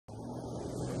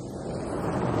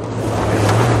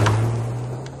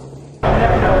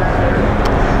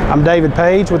I'm David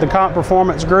Page with the Comp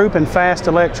Performance Group and Fast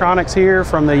Electronics here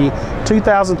from the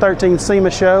 2013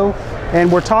 SEMA show, and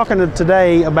we're talking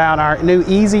today about our new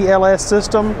Easy LS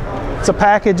system. It's a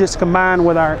package that's combined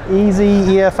with our Easy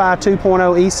EFI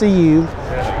 2.0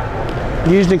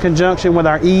 ECU, used in conjunction with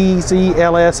our Easy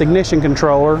LS ignition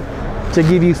controller to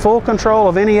give you full control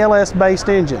of any LS-based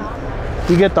engine.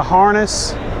 You get the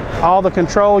harness, all the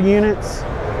control units,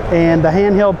 and the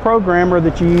handheld programmer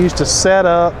that you use to set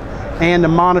up and to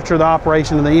monitor the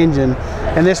operation of the engine.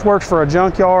 And this works for a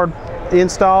junkyard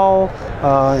install,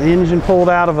 engine pulled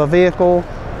out of a vehicle,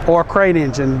 or a crate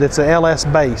engine that's a LS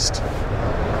based.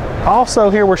 Also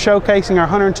here we're showcasing our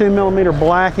 102mm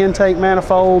black intake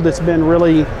manifold that's been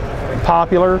really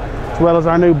popular, as well as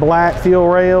our new black fuel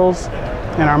rails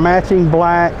and our matching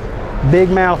black big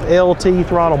mouth LT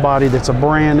throttle body that's a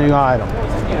brand new item.